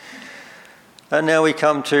And now we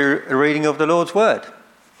come to a reading of the Lord's Word.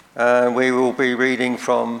 We will be reading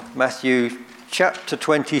from Matthew chapter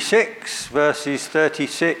 26, verses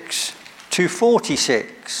 36 to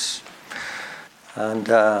 46. And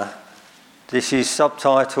this is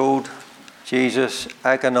subtitled, Jesus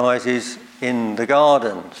Agonizes in the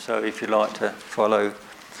Garden. So if you'd like to follow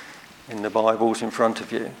in the Bibles in front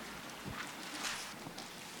of you.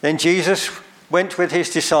 Then Jesus went with his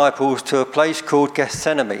disciples to a place called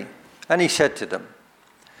Gethsemane, and he said to them,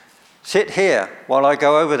 "Sit here while I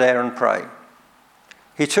go over there and pray."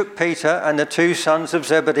 He took Peter and the two sons of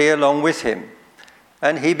Zebedee along with him,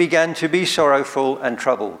 and he began to be sorrowful and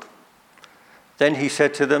troubled. Then he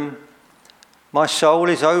said to them, "My soul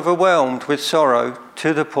is overwhelmed with sorrow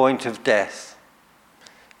to the point of death.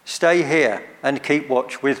 Stay here and keep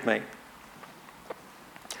watch with me."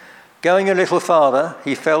 Going a little farther,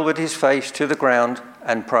 he fell with his face to the ground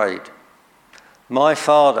and prayed, "My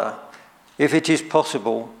Father, if it is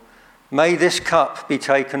possible, may this cup be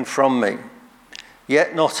taken from me.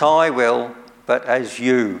 Yet not I will, but as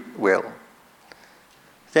you will."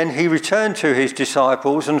 Then he returned to his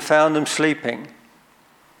disciples and found them sleeping.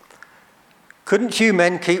 "Couldn't you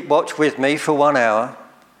men keep watch with me for 1 hour?"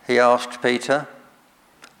 he asked Peter.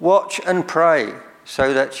 "Watch and pray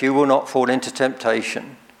so that you will not fall into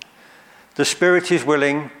temptation. The spirit is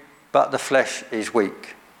willing, but the flesh is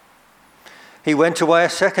weak." He went away a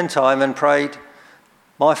second time and prayed,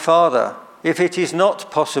 "My Father, if it is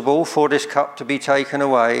not possible for this cup to be taken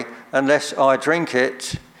away unless I drink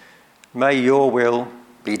it, may your will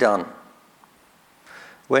be done."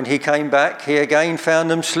 When he came back, he again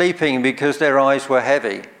found them sleeping because their eyes were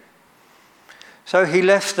heavy. So he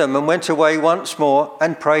left them and went away once more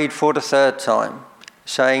and prayed for the third time,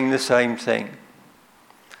 saying the same thing.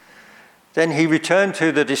 Then he returned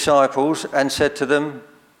to the disciples and said to them,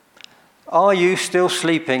 "Are you still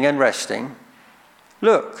sleeping and resting?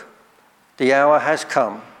 Look, the hour has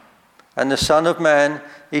come, and the Son of Man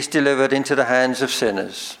is delivered into the hands of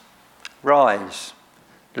sinners. Rise,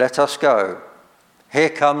 let us go. Here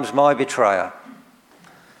comes my betrayer."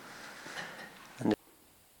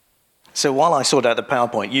 So while I sort out the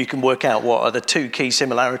PowerPoint, you can work out what are the two key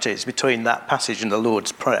similarities between that passage and the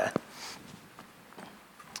Lord's Prayer.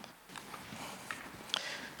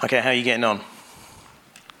 Okay, how are you getting on?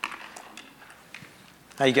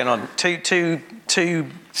 How are you getting on?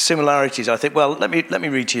 Two similarities, I think. Well, let me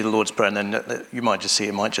read to you the Lord's Prayer, and then you might just see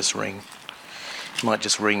it might just ring. It might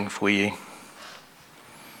just ring for you.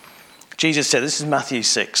 Jesus said, this is Matthew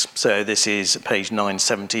 6, so this is page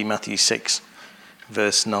 970, Matthew 6,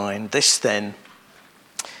 verse 9. "This then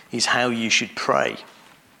is how you should pray.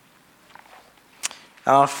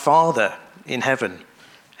 Our Father in heaven,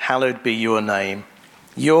 hallowed be your name.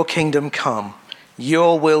 Your kingdom come,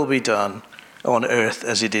 your will be done on earth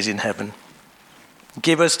as it is in heaven.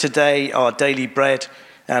 Give us today our daily bread,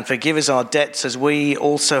 and forgive us our debts as we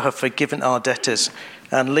also have forgiven our debtors.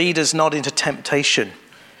 And lead us not into temptation,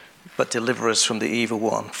 but deliver us from the evil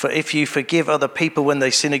one. For if you forgive other people when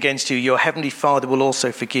they sin against you, your heavenly Father will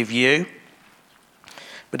also forgive you.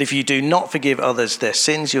 But if you do not forgive others their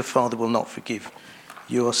sins, your Father will not forgive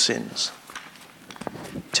your sins."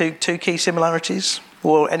 Two key similarities,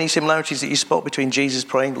 or any similarities that you spot between Jesus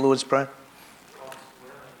praying the Lord's Prayer?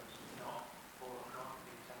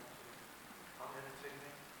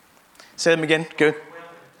 Say them again. Good.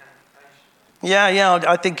 Yeah.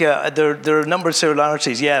 I think there are a number of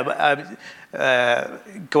similarities. Yeah,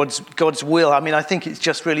 God's will. I mean, I think it's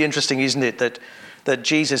just really interesting, isn't it, that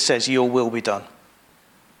Jesus says, "Your will be done."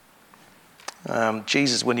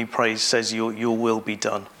 Jesus, when he prays, says, "Your will be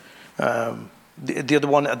done." The other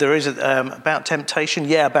one, there is about temptation.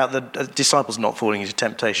 Yeah, about the disciples not falling into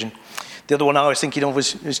temptation. The other one I was thinking of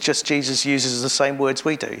is just Jesus uses the same words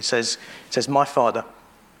we do. He says, "My Father.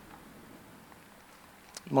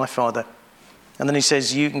 My Father." And then he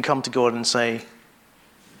says, you can come to God and say,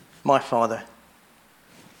 "My Father."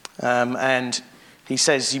 And he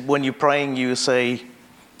says, when you're praying, you say,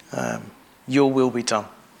 "Your will be done."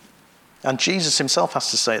 And Jesus himself has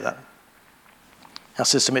to say that.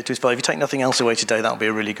 Has to submit to his Father. If you take nothing else away today, that'll be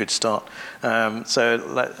a really good start. So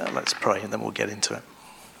let's pray, and then we'll get into it.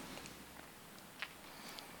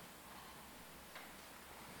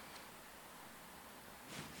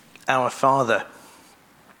 Our Father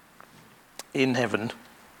in heaven,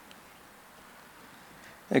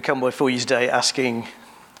 I come before you today asking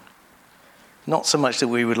not so much that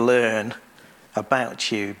we would learn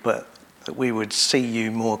about you, but that we would see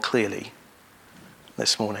you more clearly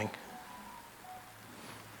this morning.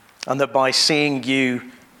 And that by seeing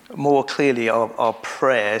you more clearly, our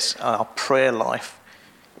prayers, our prayer life,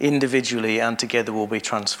 individually and together will be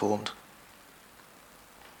transformed.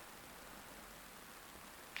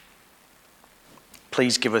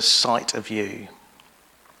 please give us sight of you.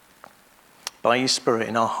 By your Spirit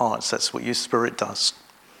in our hearts, that's what your Spirit does.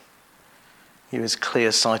 Give us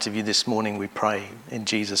clear sight of you this morning, we pray, in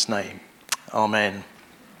Jesus' name. Amen.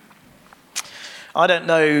 I don't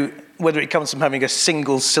know whether it comes from having a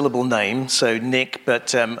single syllable name, so Nick,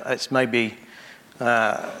 but it's maybe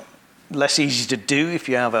less easy to do if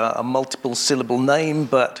you have a multiple syllable name,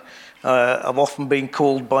 but I've often been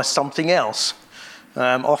called by something else.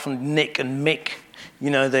 Often Nick and Mick,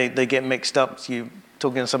 they get mixed up. You're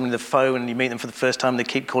talking to someone on the phone and you meet them for the first time, they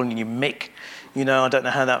keep calling you Mick. I don't know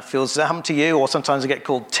how that feels. Does that happen to you? Or sometimes I get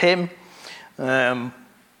called Tim.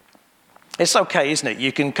 It's okay, isn't it?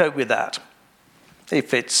 You can cope with that.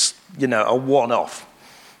 If it's, a one-off.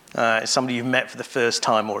 It's somebody you've met for the first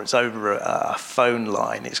time, or it's over a phone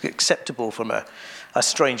line. It's acceptable from a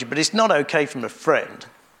stranger, but it's not okay from a friend.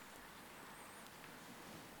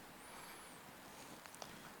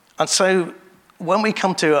 And so when we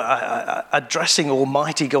come to addressing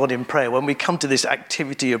Almighty God in prayer, when we come to this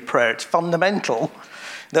activity of prayer, it's fundamental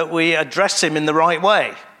that we address him in the right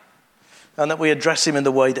way, and that we address him in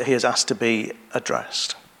the way that he has asked to be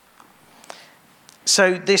addressed.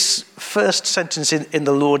 So this first sentence in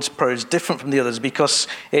the Lord's Prayer is different from the others because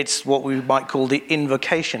it's what we might call the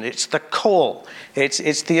invocation. It's the call.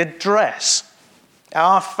 It's the address.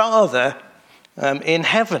 Our Father in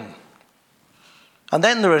heaven. And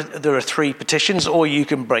then there are three petitions, or you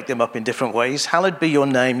can break them up in different ways. Hallowed be your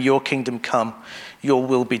name, your kingdom come, your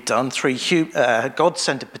will be done. Three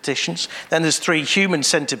God-centered petitions. Then there's three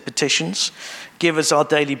human-centered petitions. Give us our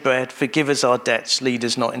daily bread, forgive us our debts, lead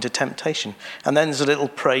us not into temptation. And then there's a little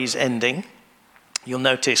praise ending. You'll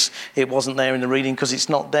notice it wasn't there in the reading because it's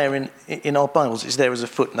not there in our Bibles. It's there as a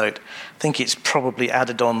footnote. I think it's probably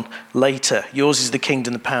added on later. Yours is the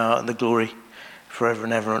kingdom, the power, and the glory forever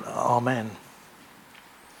and ever. Amen.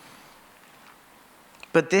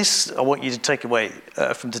 But this, I want you to take away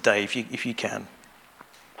from today, if you can,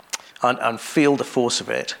 and feel the force of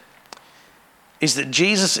it, is that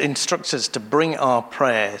Jesus instructs us to bring our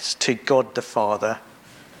prayers to God the Father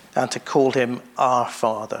and to call him our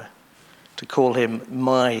Father, to call him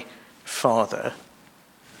my Father.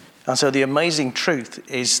 And so the amazing truth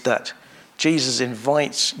is that Jesus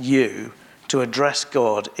invites you to address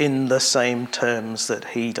God in the same terms that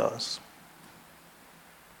he does.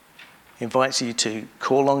 He invites you to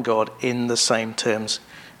call on God in the same terms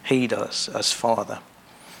he does as Father.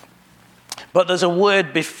 But there's a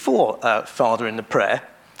word before Father in the prayer.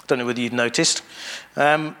 I don't know whether you've noticed.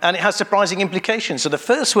 And it has surprising implications. So the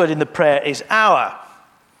first word in the prayer is our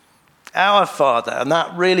Father. And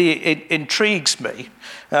that really intrigues me.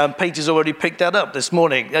 Peter's already picked that up this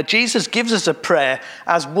morning. Jesus gives us a prayer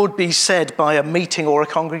as would be said by a meeting or a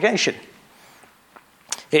congregation.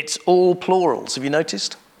 It's all plurals. Have you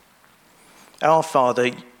noticed? Our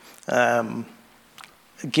Father,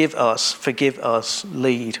 give us, forgive us,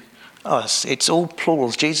 lead us. It's all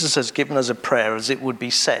plurals. Jesus has given us a prayer as it would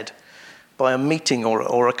be said by a meeting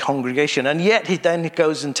or a congregation. And yet he then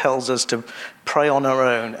goes and tells us to pray on our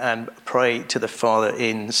own and pray to the Father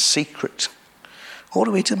in secret. What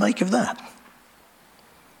are we to make of that?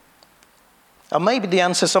 And maybe the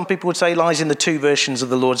answer, some people would say, lies in the two versions of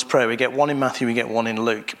the Lord's Prayer. We get one in Matthew, we get one in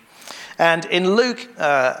Luke. And in Luke,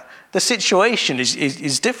 the situation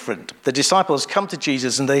is different. The disciples come to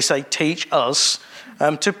Jesus and they say, teach us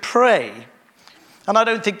to pray. And I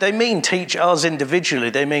don't think they mean teach us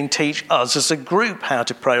individually. They mean teach us as a group how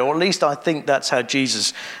to pray. Or at least I think that's how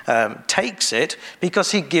Jesus takes it,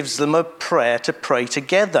 because he gives them a prayer to pray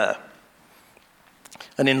together.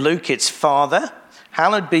 And in Luke it's, Father,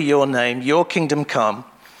 hallowed be your name, your kingdom come.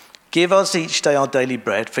 Give us each day our daily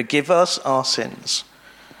bread. Forgive us our sins,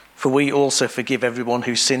 for we also forgive everyone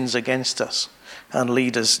who sins against us, and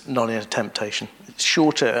lead us not into temptation. It's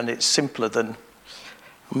shorter and it's simpler than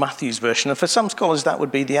Matthew's version. And for some scholars, that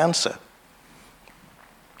would be the answer.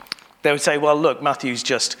 They would say, well, look, Matthew's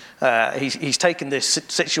just, he's taken this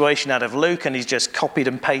situation out of Luke and he's just copied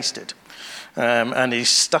and pasted. And he's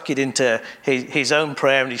stuck it into his own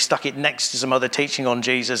prayer, and he's stuck it next to some other teaching on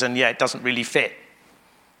Jesus, and it doesn't really fit.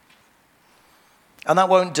 And that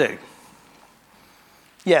won't do.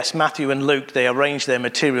 Yes, Matthew and Luke, they arrange their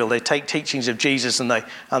material. They take teachings of Jesus and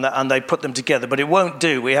they put them together. But it won't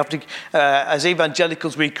do. We have to, as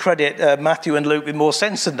evangelicals, we credit Matthew and Luke with more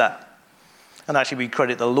sense than that. And actually, we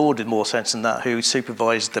credit the Lord with more sense than that, who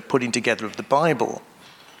supervised the putting together of the Bible.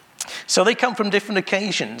 So they come from different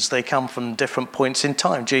occasions. They come from different points in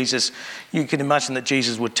time. Jesus, you can imagine that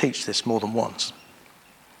Jesus would teach this more than once.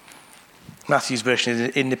 Matthew's version is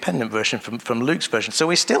an independent version from Luke's version. So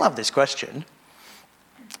we still have this question.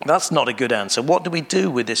 That's not a good answer. What do we do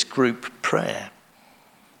with this group prayer?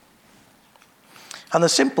 And the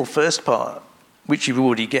simple first part, which you've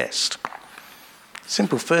already guessed,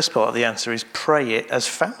 simple first part of the answer is pray it as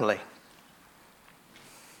family.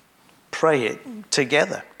 Pray it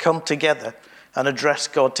together. Come together and address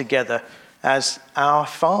God together as our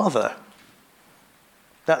Father.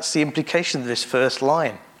 That's the implication of this first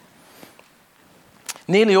line.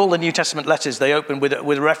 Nearly all the New Testament letters, they open with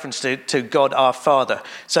a reference to God our Father.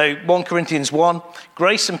 So 1 Corinthians 1,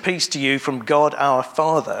 grace and peace to you from God our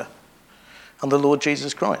Father and the Lord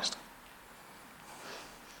Jesus Christ.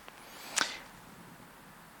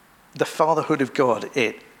 The fatherhood of God,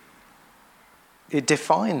 it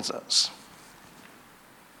defines us.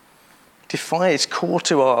 It's core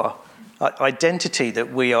to our identity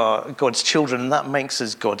that we are God's children, and that makes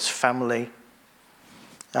us God's family.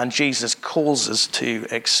 And Jesus calls us to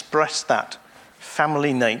express that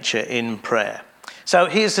family nature in prayer. So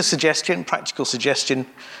here's the suggestion, practical suggestion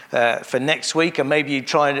for next week, and maybe you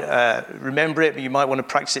try and remember it, but you might want to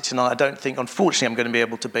practice it tonight. I don't think, unfortunately, I'm going to be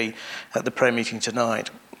able to be at the prayer meeting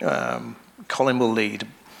tonight. Colin will lead.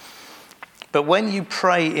 But when you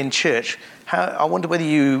pray in church, I wonder whether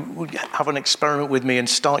you would have an experiment with me and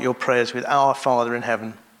start your prayers with Our Father in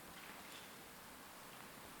Heaven.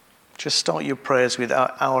 Just start your prayers with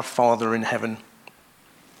Our Father in Heaven.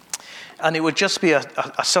 And it would just be a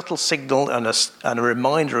subtle signal and a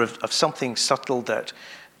reminder of something subtle that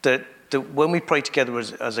when we pray together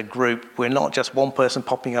as a group, we're not just one person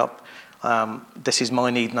popping up, this is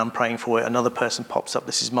my need and I'm praying for it. Another person pops up,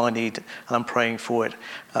 this is my need and I'm praying for it.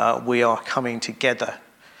 We are coming together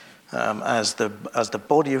as the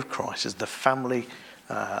body of Christ, as the family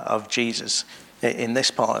of Jesus in this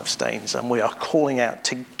part of Staines, and we are calling out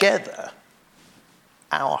together,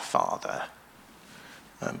 Our Father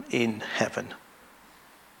in heaven.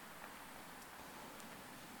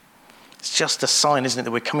 It's just a sign, isn't it,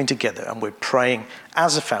 that we're coming together and we're praying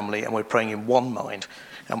as a family and we're praying in one mind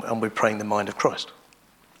and we're praying the mind of Christ.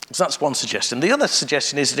 So that's one suggestion. The other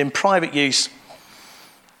suggestion is that in private use,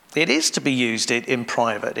 it is to be used in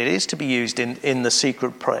private. It is to be used in the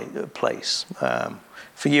secret place.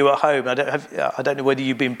 For you at home, I don't know whether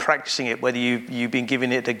you've been practicing it, whether you've been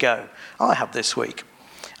giving it a go. I have this week.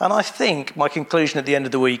 And I think my conclusion at the end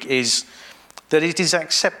of the week is that it is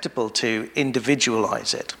acceptable to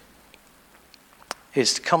individualize it.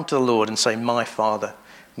 It's to come to the Lord and say, my Father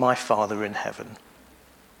in heaven.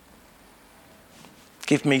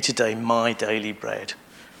 Give me today my daily bread.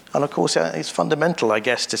 And of course, it's fundamental, I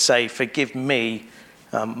guess, to say, forgive me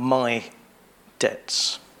my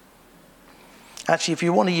debts. Actually, if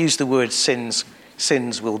you want to use the word sins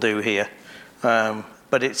will do here.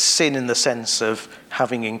 But it's sin in the sense of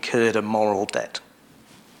having incurred a moral debt.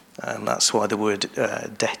 And that's why the word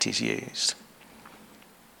debt is used.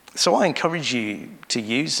 So I encourage you to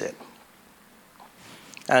use it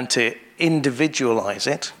and to individualize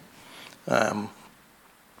it.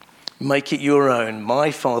 Make it your own,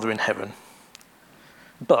 my Father in heaven.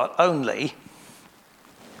 But only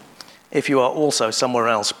if you are also somewhere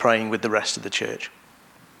else praying with the rest of the church.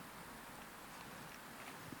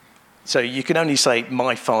 So you can only say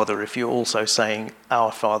my Father if you're also saying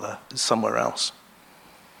Our Father somewhere else.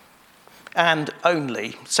 And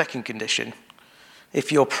only, second condition,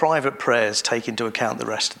 if your private prayers take into account the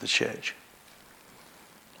rest of the church.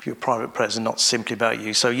 If your private prayers are not simply about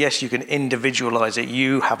you. So yes, you can individualize it.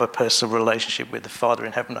 You have a personal relationship with the Father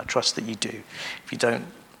in heaven. I trust that you do. If you don't,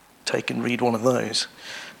 take and read one of those.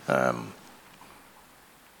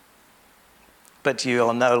 But you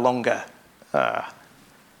are no longer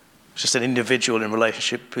just an individual in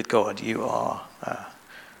relationship with God. You are a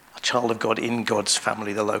child of God in God's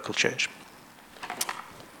family, the local church.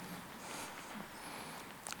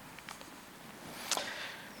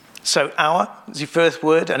 So our is your first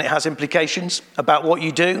word, and it has implications about what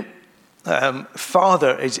you do.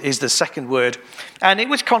 Father is the second word, and it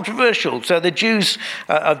was controversial. So the Jews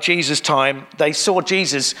of Jesus' time, they saw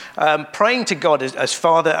Jesus praying to God as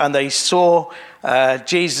Father, and they saw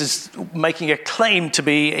Jesus making a claim to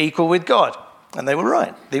be equal with God. And they were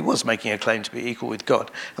right. He was making a claim to be equal with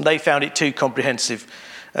God. And they found it too offensive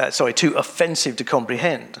to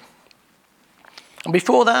comprehend. And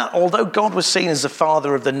before that, although God was seen as the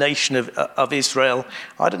father of the nation of Israel,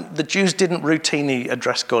 the Jews didn't routinely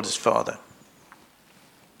address God as Father.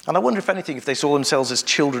 And I wonder if anything, if they saw themselves as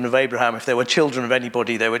children of Abraham, if they were children of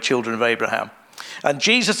anybody, they were children of Abraham. And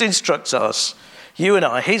Jesus instructs us, you and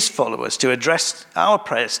I, his followers, to address our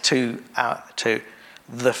prayers to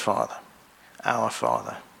the Father, our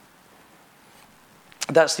Father.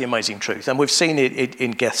 That's the amazing truth. And we've seen it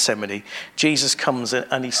in Gethsemane. Jesus comes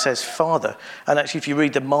and he says, Father. And actually, if you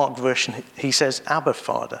read the Mark version, he says, Abba,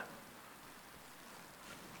 Father.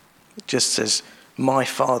 It just says, my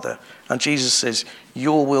Father. And Jesus says,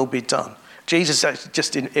 your will be done. Jesus actually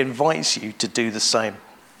just invites you to do the same.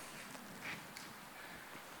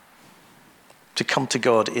 To come to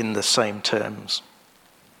God in the same terms.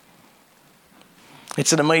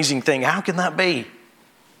 It's an amazing thing. How can that be?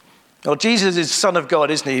 Well, Jesus is Son of God,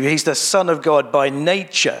 isn't he? He's the Son of God by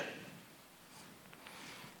nature.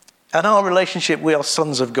 And our relationship, we are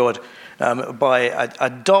sons of God by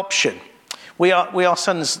adoption. We are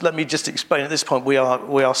sons, let me just explain at this point, we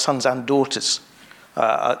are sons and daughters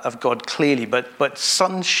of God clearly. But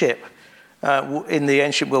sonship in the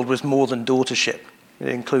ancient world was more than daughtership. It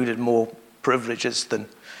included more privileges than,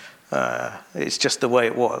 it's just the way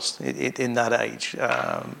it was in that age.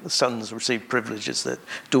 Sons received privileges that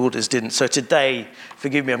daughters didn't. So today,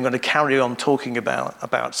 forgive me, I'm going to carry on talking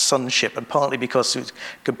about sonship, and partly because it's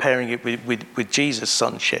comparing it with Jesus'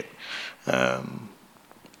 sonship.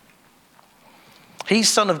 He's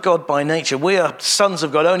Son of God by nature. We are sons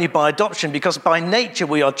of God only by adoption, because by nature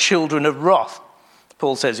we are children of wrath.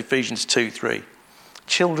 Paul says, Ephesians 2:3.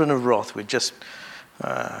 Children of wrath. We're just...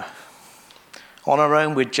 on our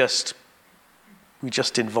own, we just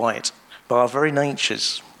invite, by our very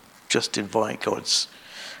natures, just invite God's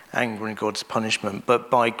anger and God's punishment. But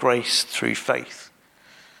by grace through faith,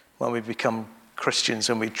 when we become Christians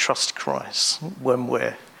and we trust Christ, when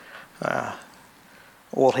we're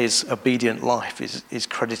all his obedient life is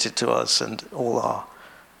credited to us, and all our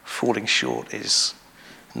falling short is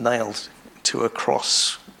nailed to a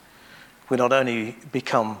cross, we not only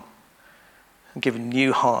become given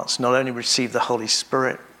new hearts, not only receive the Holy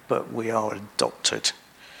Spirit, but we are adopted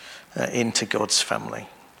into God's family.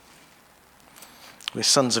 We're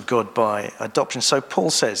sons of God by adoption. So Paul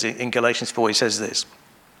says in Galatians 4, he says this.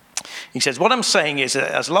 He says, what I'm saying is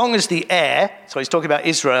that as long as the heir, so he's talking about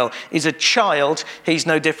Israel, is a child, he's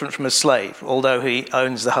no different from a slave, although he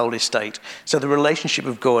owns the whole estate. So the relationship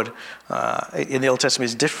of God in the Old Testament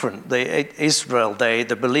is different.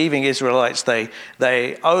 The believing Israelites, they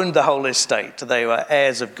owned the whole estate. They were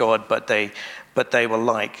heirs of God, but they were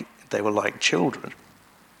like children.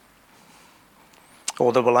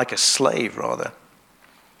 Or they were like a slave, rather.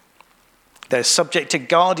 They're subject to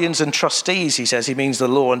guardians and trustees, he says. He means the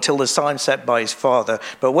law, until the time set by his Father.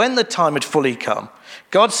 But when the time had fully come,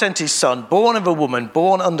 God sent his Son, born of a woman,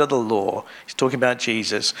 born under the law. He's talking about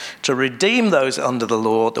Jesus, to redeem those under the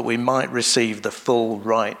law, that we might receive the full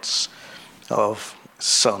rights of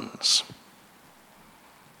sons.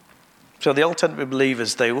 So the Old Testament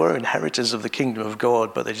believers, they were inheritors of the kingdom of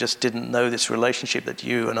God, but they just didn't know this relationship that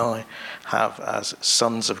you and I have as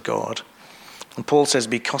sons of God. And Paul says,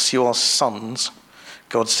 because you are sons,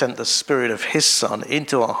 God sent the Spirit of his Son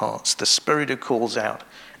into our hearts, the Spirit who calls out,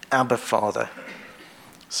 Abba, Father.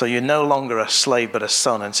 So you're no longer a slave, but a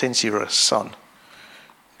son. And since you're a son,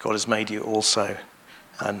 God has made you also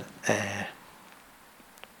an heir.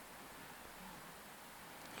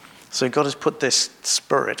 So God has put this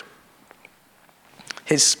Spirit,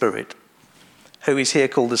 his Spirit, who is here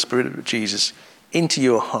called the Spirit of Jesus, into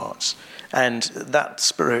your hearts. And that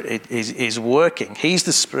Spirit is working. He's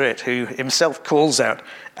the Spirit who himself calls out,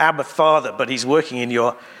 Abba, Father, but he's working in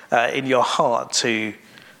your heart to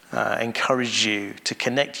encourage you, to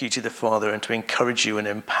connect you to the Father, and to encourage you and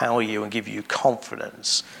empower you and give you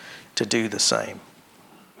confidence to do the same.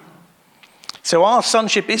 So our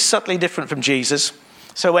sonship is subtly different from Jesus.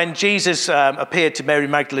 So when Jesus appeared to Mary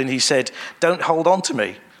Magdalene, he said, don't hold on to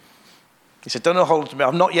me. He said, don't hold on to me.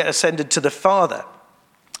 I've not yet ascended to the Father.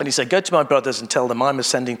 And he said, go to my brothers and tell them I'm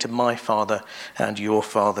ascending to my Father and your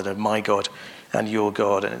Father, to my God and your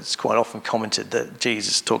God. And it's quite often commented that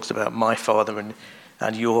Jesus talks about my Father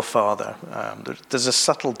and your Father. There's a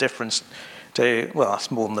subtle difference it's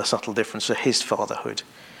more than a subtle difference to his fatherhood.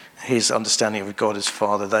 His understanding of God as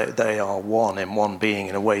Father, they are one in one being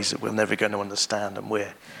in ways that we're never going to understand. And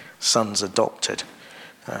we're sons adopted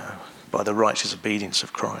by the righteous obedience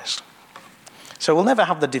of Christ. So we'll never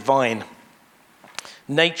have the divine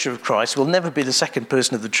nature of Christ. Will never be the second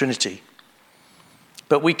person of the Trinity.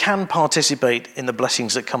 But we can participate in the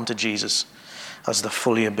blessings that come to Jesus as the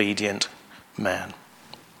fully obedient man.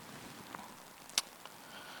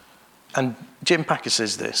 And Jim Packer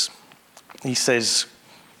says this. He says,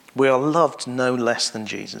 we are loved no less than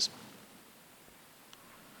Jesus.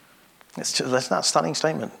 That's not a stunning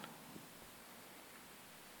statement.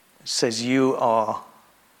 It says you are,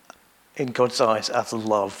 in God's eyes, as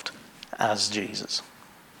loved as Jesus.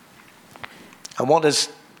 And what does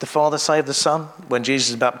the Father say of the Son? When Jesus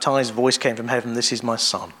is baptized, a voice came from heaven, this is my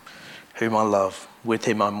Son, whom I love. With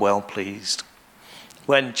him I'm well pleased.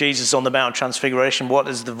 When Jesus is on the Mount of Transfiguration, what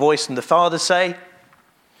does the voice from the Father say?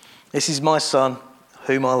 This is my Son,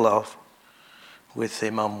 whom I love. With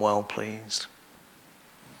him I'm well pleased.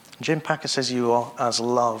 Jim Packer says you are as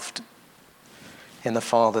loved in the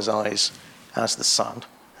Father's eyes as the Son,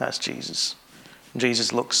 as Jesus. And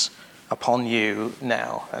Jesus looks upon you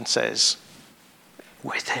now and says,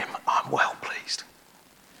 with him I'm well pleased.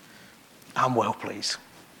 I'm well pleased.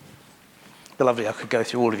 Beloved, I could go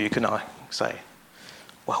through all of you, couldn't I? Say,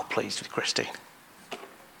 well pleased with Christine.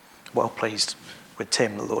 Well pleased with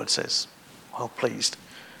Tim, the Lord says. Well pleased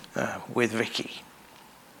with Vicky.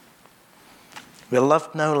 We're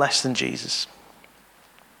loved no less than Jesus.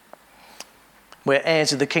 We're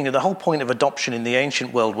heirs of the kingdom. The whole point of adoption in the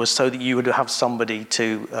ancient world was so that you would have somebody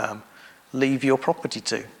to leave your property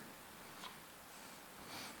to.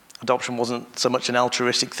 Adoption wasn't so much an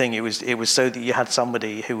altruistic thing. It was so that you had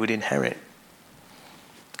somebody who would inherit.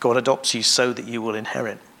 God adopts you so that you will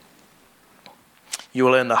inherit. You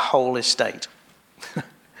will earn the whole estate.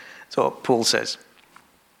 That's what Paul says.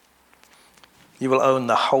 You will own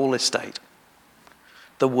the whole estate,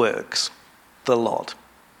 the works, the lot.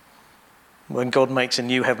 When God makes a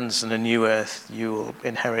new heavens and a new earth, you will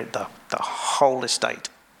inherit the whole estate.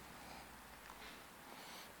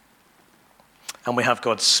 And we have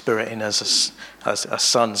God's Spirit in us as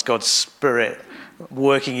sons. God's Spirit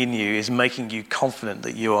working in you is making you confident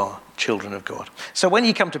that you are children of God. So when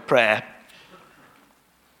you come to prayer,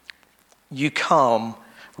 you come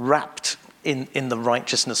wrapped in the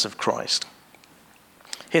righteousness of Christ.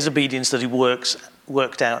 His obedience that he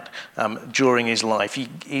worked out during his life.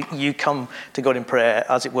 You come to God in prayer,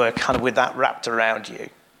 as it were, kind of with that wrapped around you.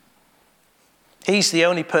 He's the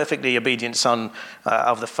only perfectly obedient son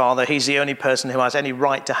of the Father. He's the only person who has any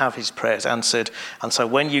right to have his prayers answered. And so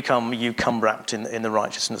when you come wrapped in the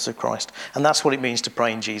righteousness of Christ. And that's what it means to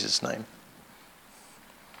pray in Jesus' name.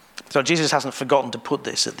 So Jesus hasn't forgotten to put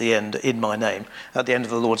this at the end, in my name. At the end of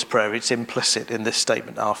the Lord's Prayer, it's implicit in this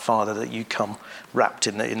statement, our Father, that you come wrapped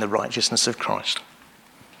in the righteousness of Christ.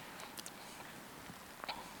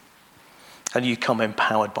 And you come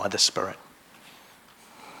empowered by the Spirit.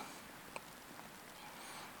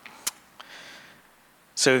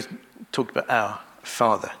 So talk about our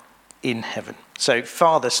Father in heaven. So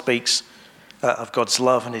Father speaks of God's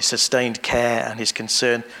love and his sustained care and his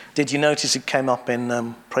concern. Did you notice it came up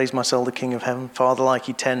in Praise My Soul, the King of Heaven? Father, like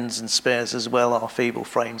he tends and spares as well our feeble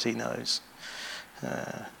frames he knows.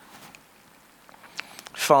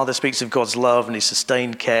 Father speaks of God's love and his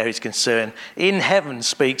sustained care, his concern. In heaven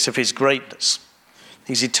speaks of his greatness.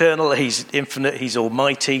 He's eternal, he's infinite, he's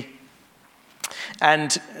almighty.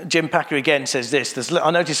 And Jim Packer again says this.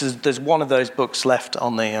 I notice there's one of those books left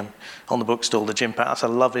on the bookstall, the Jim Packer. That's a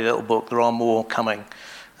lovely little book. There are more coming.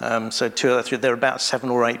 So 2 or 3, they're about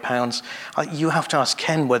 £7 or £8. You have to ask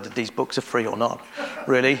Ken whether these books are free or not.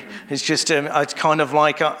 Really, it's just it's kind of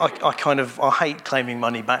like I hate claiming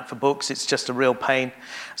money back for books. It's just a real pain.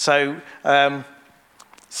 So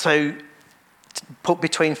put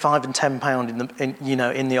between £5 and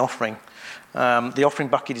 £10 in the offering. The offering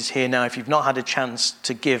bucket is here now. If you've not had a chance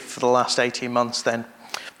to give for the last 18 months, then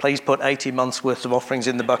please put 18 months worth of offerings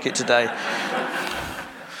in the bucket today.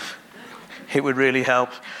 It would really help.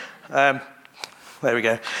 There we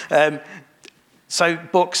go. So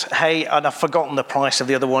books, hey, and I've forgotten the price of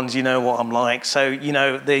the other ones. You know what I'm like. So,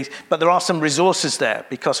 but there are some resources there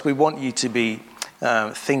because we want you to be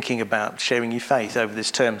thinking about sharing your faith over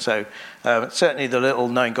this term. So certainly the little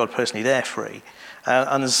Knowing God Personally, they're free.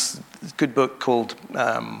 And there's a good book called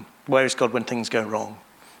Where is God When Things Go Wrong?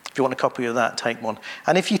 If you want a copy of that, take one.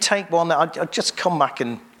 And if you take one, I'd just come back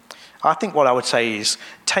and I think what I would say is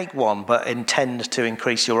take one, but intend to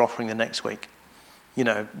increase your offering the next week.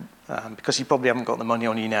 Because you probably haven't got the money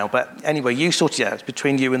on you now. But anyway, you sort it out. It's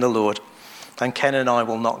between you and the Lord. And Ken and I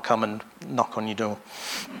will not come and knock on your door.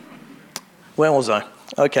 Where was I?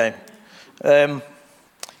 Okay.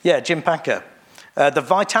 Jim Packer. The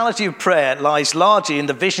vitality of prayer lies largely in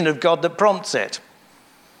the vision of God that prompts it.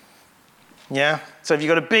 Yeah? So if you've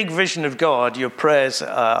got a big vision of God, your prayers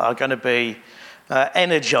are going to be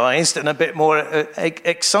energized and a bit more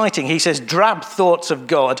exciting. He says, drab thoughts of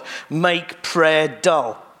God make prayer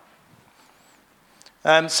dull.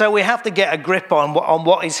 So we have to get a grip on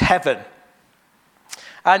what is heaven.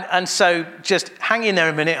 And so just hang in there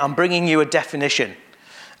a minute. I'm bringing you a definition.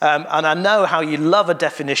 And I know how you love a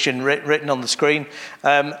definition written on the screen.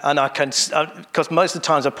 And I can, because most of the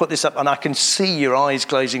times I put this up and I can see your eyes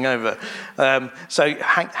glazing over. So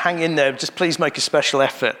hang in there. Just please make a special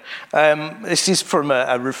effort. This is from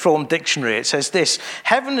a Reformed dictionary. It says this: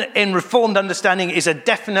 heaven in Reformed understanding is a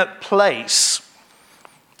definite place.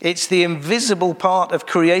 It's the invisible part of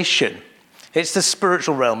creation. It's the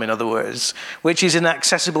spiritual realm, in other words, which is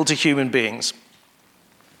inaccessible to human beings.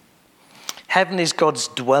 Heaven is God's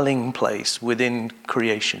dwelling place within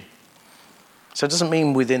creation. So it doesn't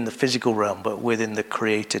mean within the physical realm, but within the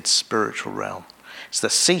created spiritual realm. It's the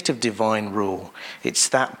seat of divine rule. It's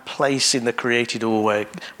that place in the created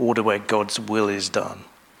order where God's will is done.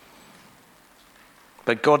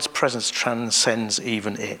 But God's presence transcends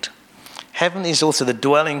even it. Heaven is also the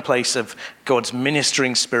dwelling place of God's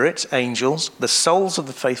ministering spirits, angels, the souls of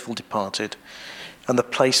the faithful departed, and the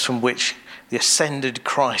place from which the ascended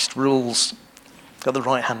Christ rules at the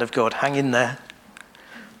right hand of God. Hang in there.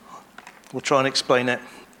 We'll try and explain it.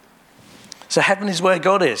 So heaven is where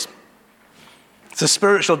God is. It's a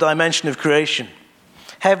spiritual dimension of creation.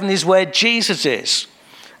 Heaven is where Jesus is.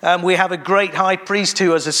 We have a great high priest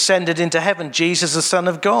who has ascended into heaven, Jesus, the Son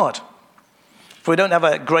of God. If we don't have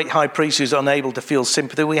a great high priest who's unable to feel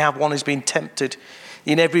sympathy, we have one who's been tempted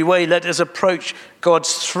in every way. Let us approach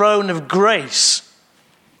God's throne of grace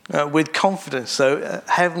with confidence. So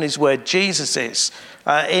heaven is where Jesus is,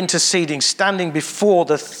 interceding, standing before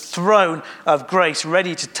the throne of grace,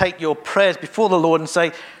 ready to take your prayers before the Lord and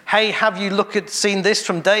say, hey, have you seen this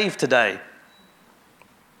from Dave today?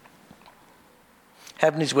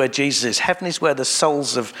 Heaven is where Jesus is. Heaven is where the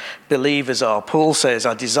souls of believers are. Paul says,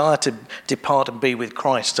 I desire to depart and be with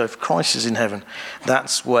Christ. So if Christ is in heaven,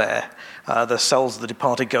 that's where the souls of the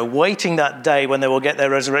departed go, waiting that day when they will get their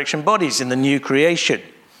resurrection bodies in the new creation.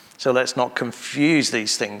 So let's not confuse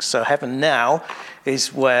these things. So heaven now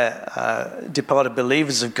is where departed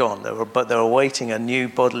believers have gone, but they're awaiting a new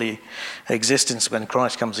bodily existence when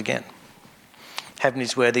Christ comes again. Heaven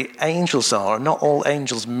is where the angels are. Not all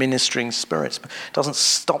angels ministering spirits. It doesn't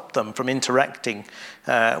stop them from interacting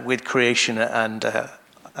with creation and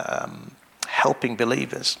helping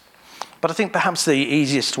believers. But I think perhaps the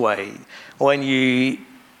easiest way when in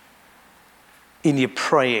your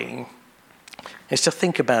praying is to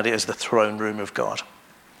think about it as the throne room of God.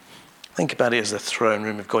 Think about it as the throne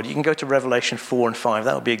room of God. You can go to Revelation 4 and 5.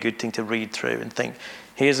 That would be a good thing to read through and think,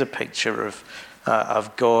 here's a picture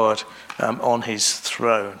of God on his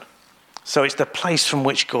throne. So it's the place from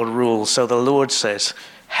which God rules. So the Lord says,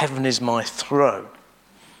 heaven is my throne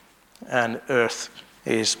and earth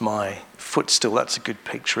is my footstool. That's a good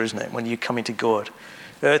picture, isn't it? When you come into God,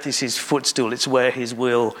 earth is his footstool. It's where his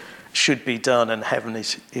will should be done, and heaven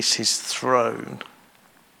is his throne.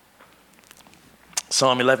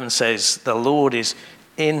 Psalm 11 says, the Lord is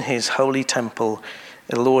in his holy temple.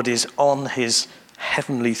 The Lord is on his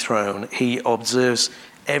heavenly throne. He observes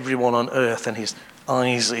everyone on earth, and his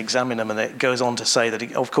eyes examine them. And it goes on to say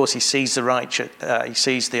that, of course, he sees the righteous, he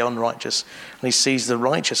sees the unrighteous, and he sees the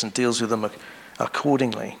righteous and deals with them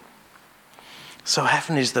accordingly. So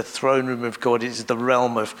heaven is the throne room of God. It is the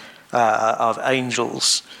realm of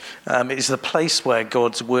angels. It is the place where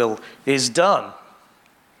God's will is done.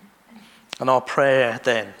 And our prayer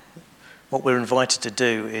then, what we're invited to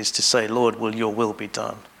do is to say, Lord, will your will be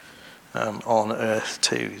done on earth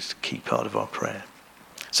too, is a key part of our prayer.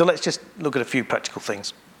 So let's just look at a few practical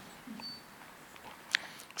things.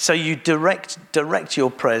 So you direct your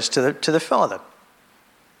prayers to the Father.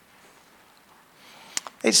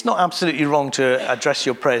 It's not absolutely wrong to address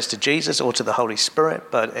your prayers to Jesus or to the Holy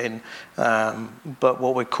Spirit, but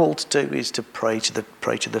what we're called to do is to pray to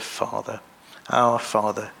the Father, our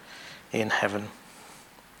Father in heaven.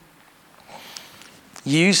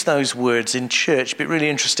 Use those words in church. It'd be really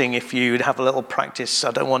interesting if you'd have a little practice.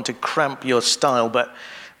 I don't want to cramp your style,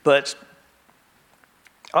 but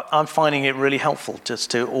I'm finding it really helpful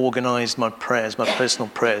just to organize my prayers, my personal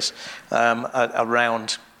prayers,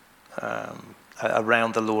 around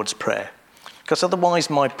the Lord's Prayer. Because otherwise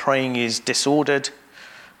my praying is disordered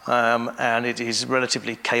and it is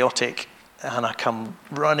relatively chaotic, and I come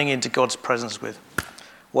running into God's presence with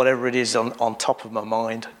whatever it is on top of my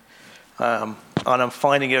mind. And I'm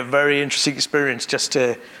finding it a very interesting experience just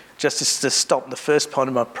to stop. The first part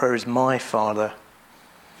of my prayer is my Father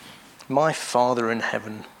in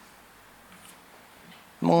heaven.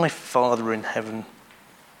 My Father in heaven.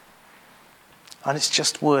 And it's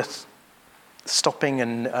just worth stopping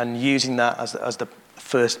and using that as the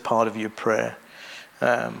first part of your prayer.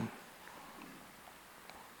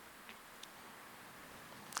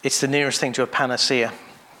 It's the nearest thing to a panacea.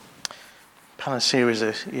 Panacea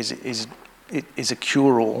is a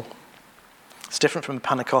cure-all. It's different from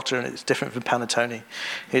panna cotta, and it's different from panettone.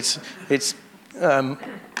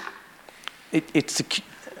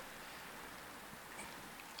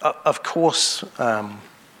 Of course,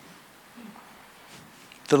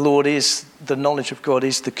 the knowledge of God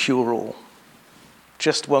is the cure-all.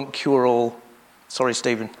 Just won't cure all. Sorry,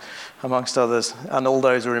 Stephen, amongst others, and all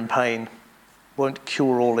those who are in pain. Won't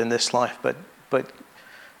cure all in this life, but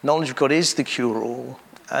knowledge of God is the cure-all.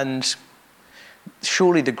 And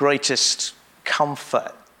surely the greatest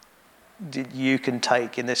comfort that you can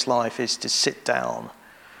take in this life is to sit down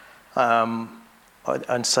and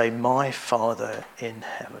say, my Father in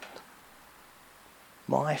heaven.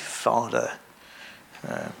 My Father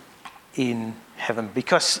in heaven.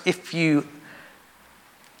 Because if you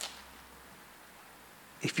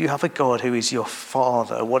have a God who is your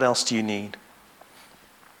Father, what else do you need?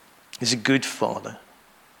 He's a good Father.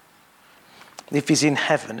 If he's in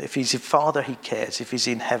heaven, if he's a Father, he cares. If he's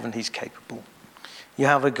in heaven, he's capable. You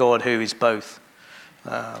have a God who is both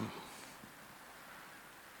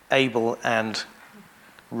able and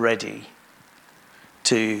ready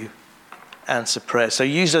to answer prayers. So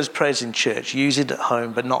use those prayers in church. Use it at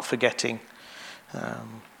home, but not forgetting.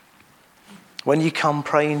 When you come,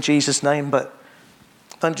 pray in Jesus' name, but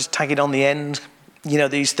don't just tag it on the end.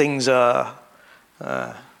 These things are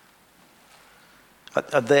there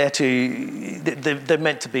they're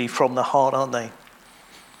meant to be from the heart, aren't they?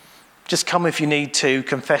 Just come if you need to,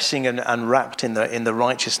 confessing and wrapped in the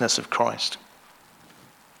righteousness of Christ.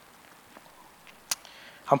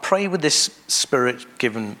 And pray with this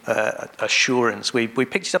Spirit-given assurance. We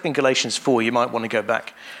picked it up in Galatians 4. You might want to go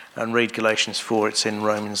back and read Galatians 4. It's in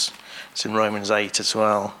Romans 8 as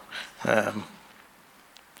well. The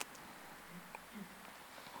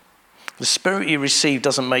Spirit you receive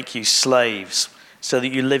doesn't make you slaves so that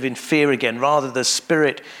you live in fear again. Rather, the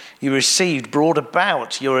Spirit you received brought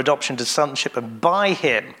about your adoption to sonship, and by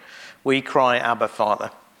him we cry, Abba,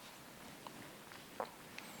 Father.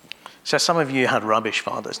 So some of you had rubbish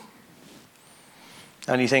fathers.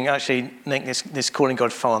 And you think, actually, Nick, this calling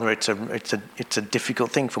God Father, it's a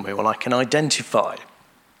difficult thing for me. Well, I can identify.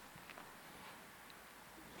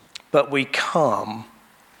 But we come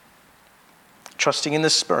trusting in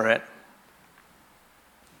the Spirit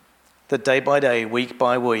that day by day, week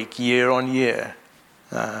by week, year on year,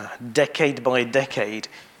 decade by decade,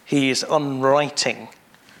 he is unwriting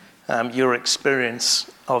your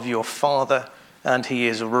experience of your Father, and he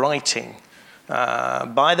is writing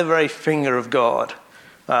by the very finger of God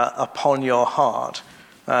upon your heart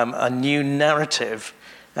a new narrative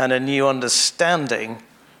and a new understanding,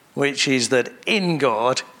 which is that in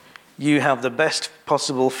God you have the best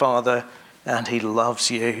possible Father, and he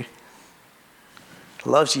loves you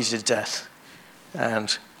to death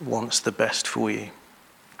and wants the best for you.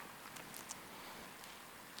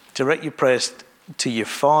 Direct your prayers to your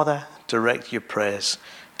Father, direct your prayers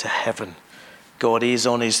to heaven. God is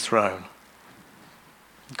on his throne.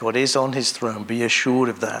 God is on his throne. Be assured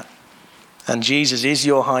of that. And Jesus is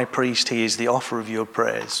your high priest. He is the offer of your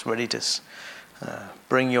prayers, ready to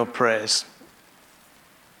bring your prayers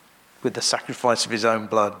with the sacrifice of his own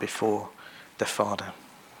blood before the Father.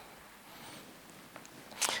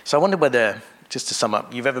 So I wonder whether, just to sum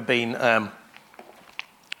up, you've ever been,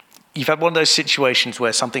 you've had one of those situations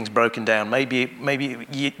where something's broken down. Maybe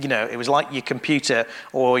it was like your computer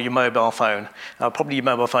or your mobile phone. Probably your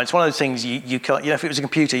mobile phone. It's one of those things you can't. If it was a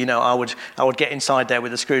computer, I would get inside there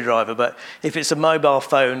with a screwdriver. But if it's a mobile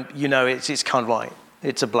phone, it's kind of like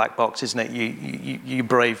it's a black box, isn't it? You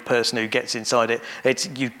brave person who gets inside it.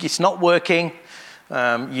 It's not working.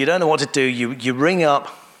 You don't know what to do. You ring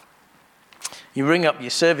up. You ring up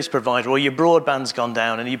your service provider, or your broadband's gone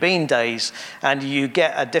down, and you've been days, and you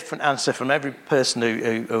get a different answer from every person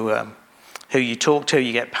who you talk to.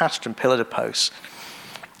 You get passed from pillar to post,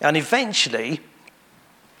 and eventually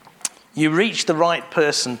you reach the right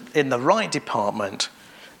person in the right department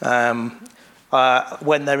when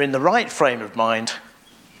they're in the right frame of mind,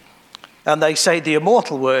 and they say the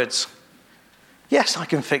immortal words, "Yes, I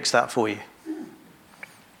can fix that for you."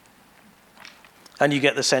 And you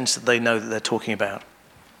get the sense that they know that they're talking about.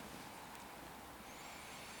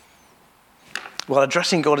 While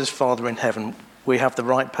addressing God as Father in heaven, we have the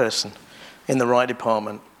right person in the right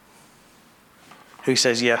department who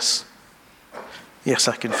says, yes,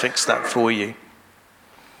 I can fix that for you.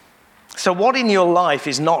 So what in your life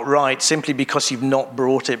is not right simply because you've not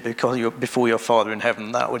brought it before your Father in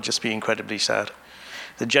heaven? That would just be incredibly sad.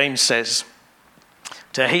 So James says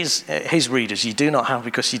to his readers, you do not have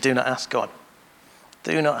because you do not ask God.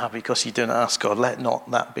 Do not have because you do not ask God. Let not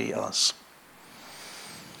that be us.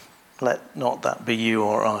 Let not that be you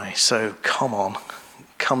or I. So come on,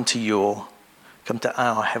 come to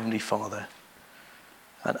our Heavenly Father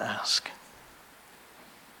and ask.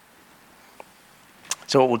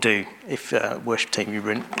 So what we'll do, if worship team, you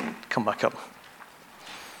come back up.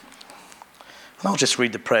 And I'll just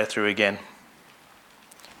read the prayer through again.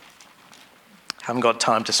 Haven't got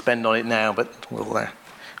time to spend on it now, but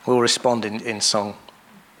we'll respond in song.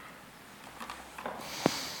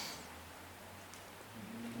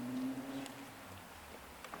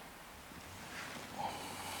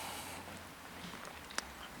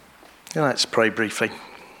 Let's pray briefly.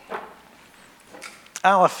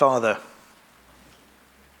 Our Father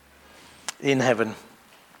in heaven,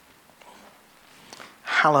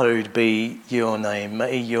 hallowed be your name.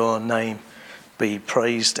 May your name be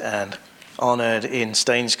praised and honoured in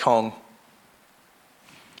Staines Cong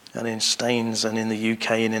and in Staines and in the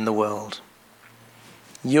UK and in the world.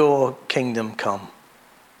 Your kingdom come.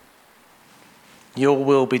 Your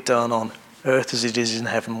will be done on earth as it is in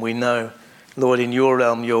heaven. We know, Lord, in your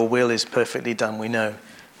realm, your will is perfectly done. We know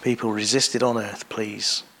people resisted on earth.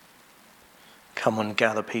 Please come and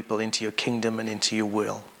gather people into your kingdom and into your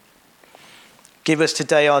will. Give us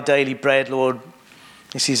today our daily bread, Lord.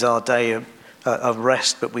 This is our day of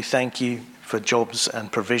rest, but we thank you for jobs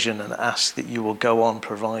and provision and ask that you will go on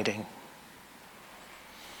providing.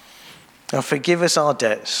 And forgive us our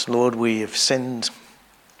debts, Lord. We have sinned.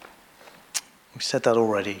 We've said that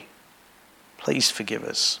already. Please forgive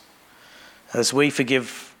us. As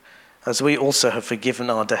we also have forgiven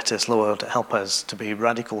our debtors, Lord, help us to be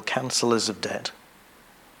radical cancellers of debt.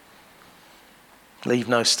 Leave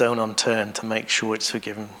no stone unturned to make sure it's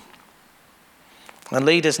forgiven. And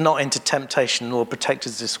lead us not into temptation, Lord. Protect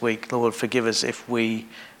us this week. Lord, forgive us if we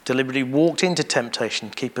deliberately walked into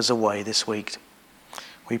temptation. Keep us away this week,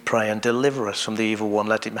 we pray, and deliver us from the evil one.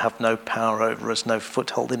 Let him have no power over us, no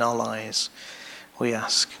foothold in our lives. We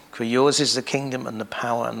ask, for yours is the kingdom and the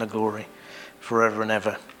power and the glory forever and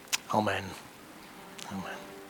ever. Amen. Amen.